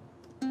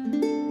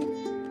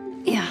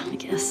 Yeah, I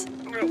guess.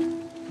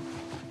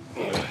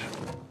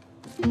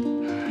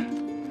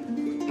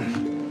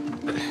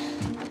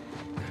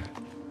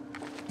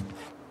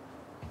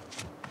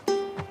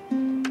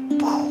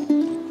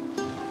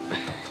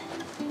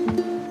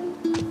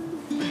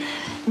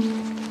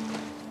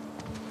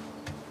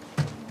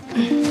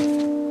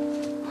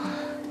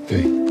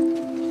 Hey.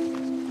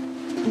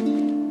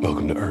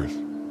 Welcome to Earth.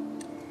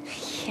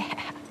 Yeah.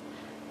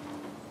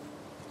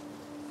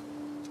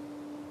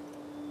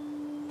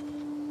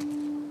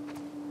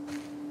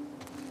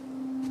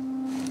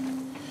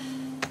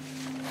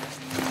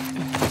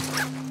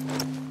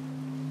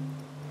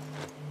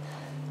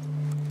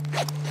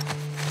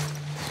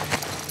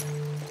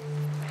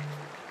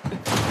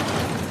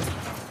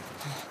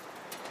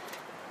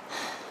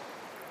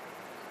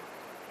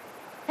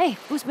 Hey,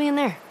 who's me in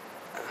there?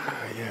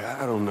 Yeah,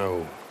 I don't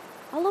know.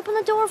 I'll open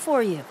the door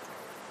for you.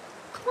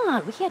 Come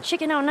on, we can't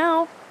chicken out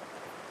now.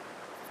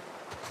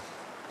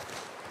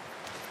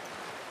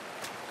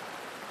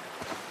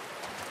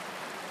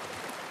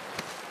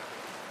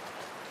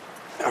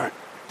 All right.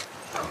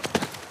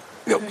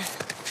 Go.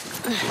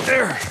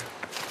 There.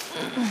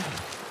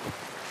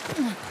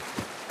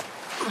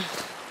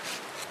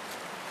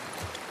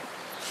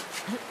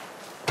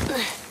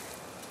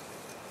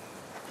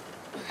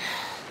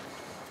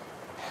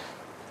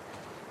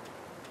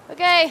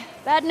 Okay,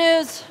 bad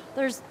news.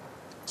 There's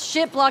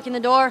shit blocking the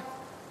door.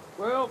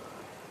 Well,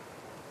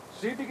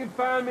 see if you can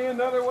find me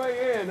another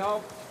way in.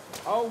 I'll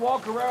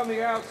walk around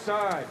the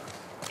outside.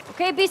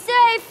 Okay, be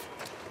safe.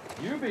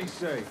 You be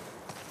safe.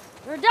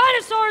 There are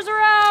dinosaurs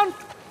around.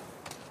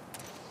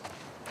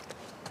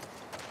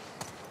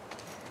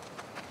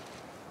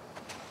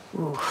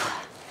 Ooh,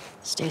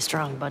 stay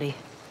strong, buddy.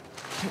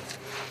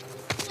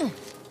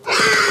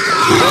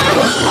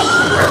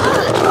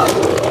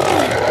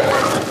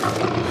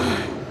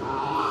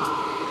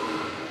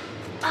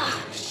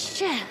 Oh,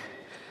 shit.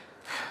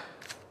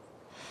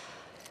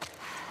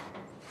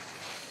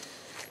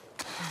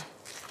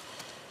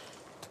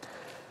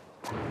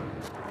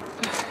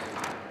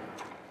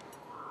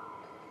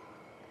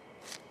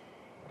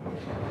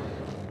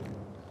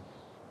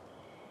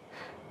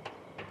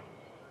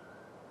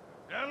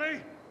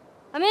 Ellie?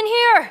 I'm in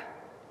here.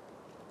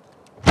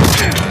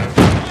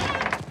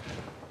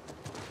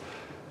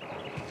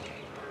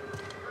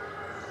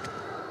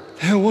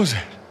 The hell was it?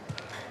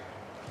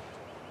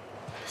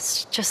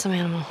 It's just some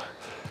animal.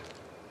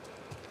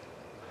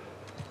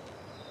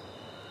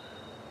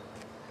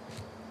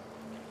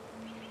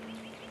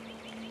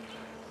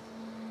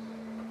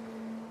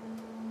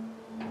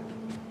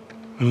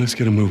 Well, let's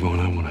get a move on.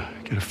 I want to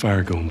get a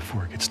fire going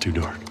before it gets too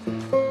dark.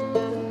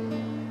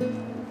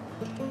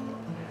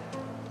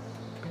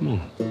 Come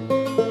on.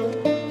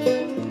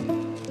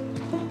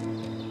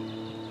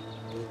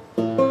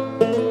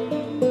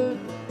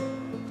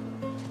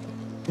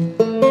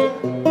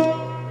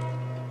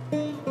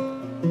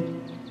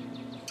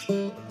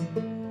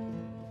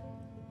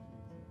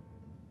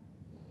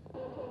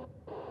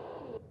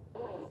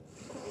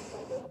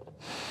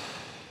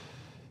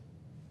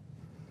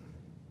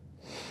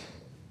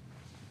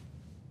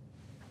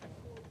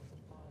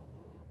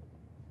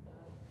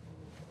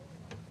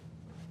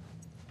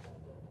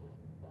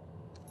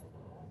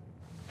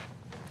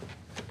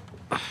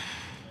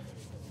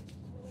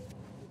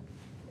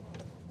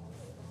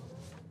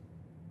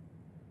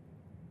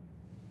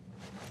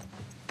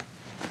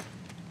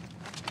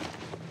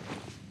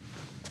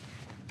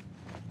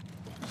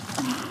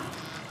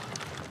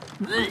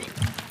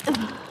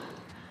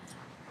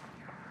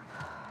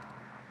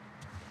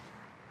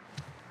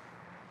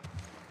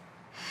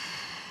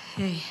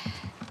 Hey.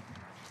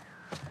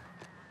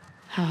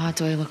 How hot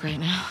do I look right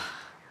now?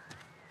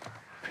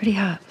 Pretty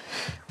hot.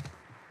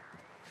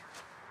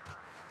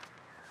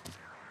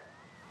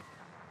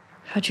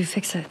 How'd you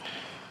fix it?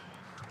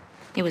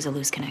 It was a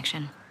loose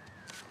connection.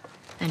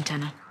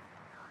 Antenna.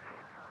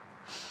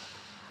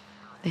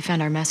 They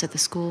found our mess at the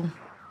school.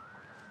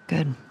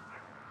 Good.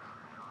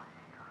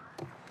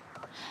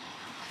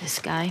 This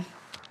guy,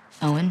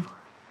 Owen,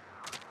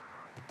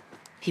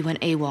 he went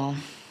AWOL.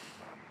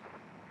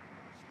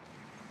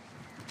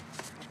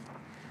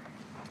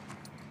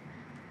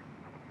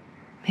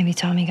 Maybe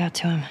Tommy got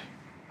to him.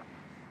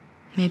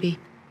 Maybe.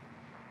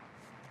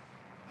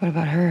 What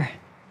about her?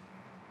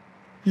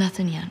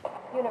 Nothing yet.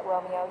 Unit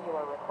Romeo, you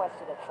are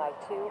requested at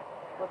Site 2.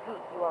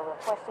 Repeat, you are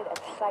requested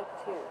at Site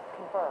 2.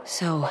 Confirmed.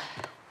 So,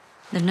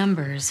 the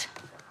numbers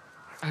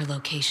are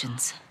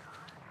locations.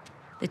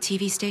 The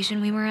TV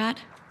station we were at,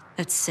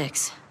 that's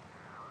 6.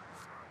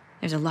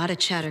 There's a lot of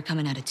chatter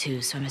coming out of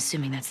 2, so I'm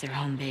assuming that's their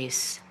home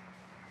base.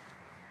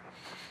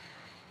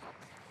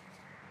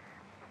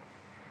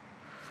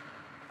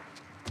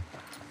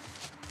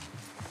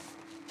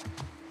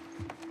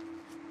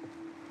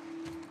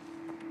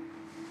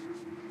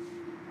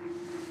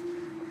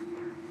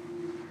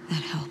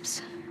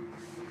 helps.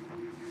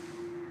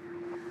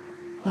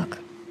 Look.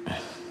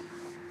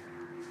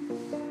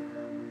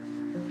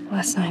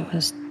 Last night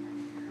was...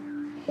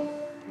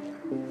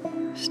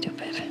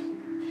 stupid.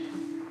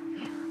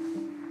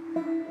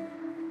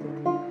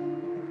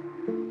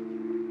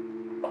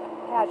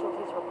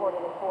 Casualties reported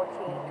in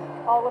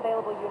 14. All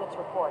available units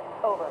report.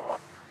 Over.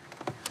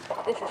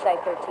 This is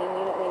Site 13.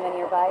 Unit Lima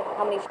nearby.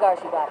 How many scars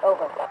you got?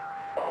 Over.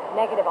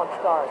 Negative on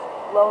scars.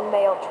 Lone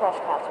male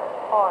trespasser.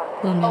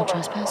 Armed. Lone male Over.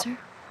 trespasser?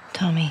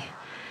 Tommy,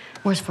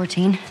 where's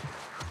 14?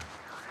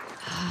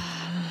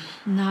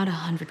 Not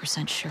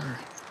 100% sure.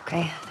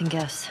 Okay, then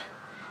guess.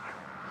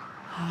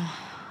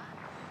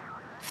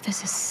 If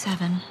this is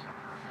 7,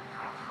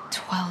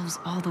 12's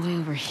all the way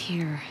over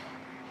here.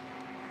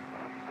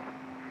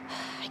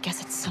 I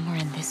guess it's somewhere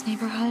in this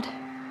neighborhood?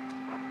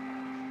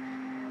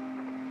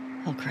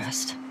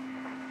 Hillcrest.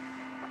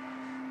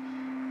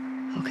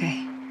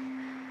 Okay.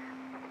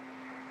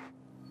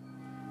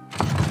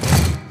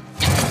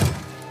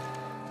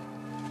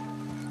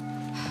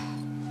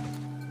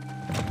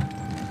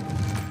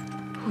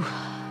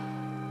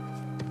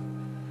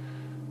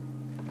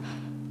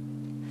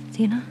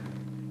 Tina?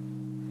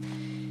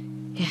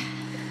 Yeah.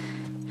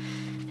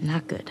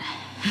 Not good.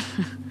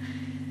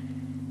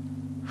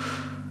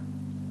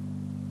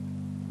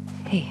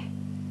 Hey.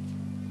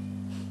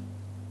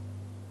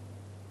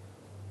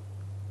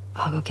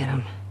 I'll go get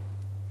him.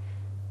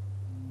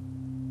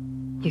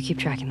 You keep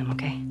tracking them,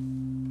 okay?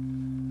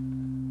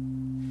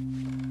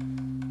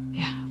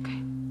 Yeah,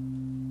 okay.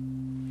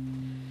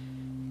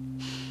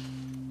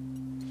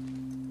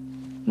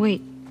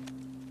 Wait.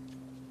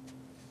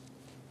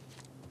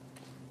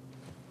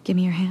 Give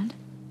me your hand.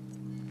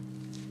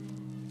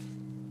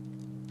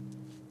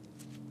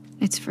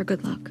 It's for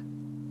good luck.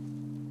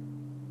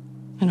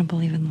 I don't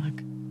believe in luck.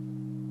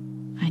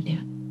 I do.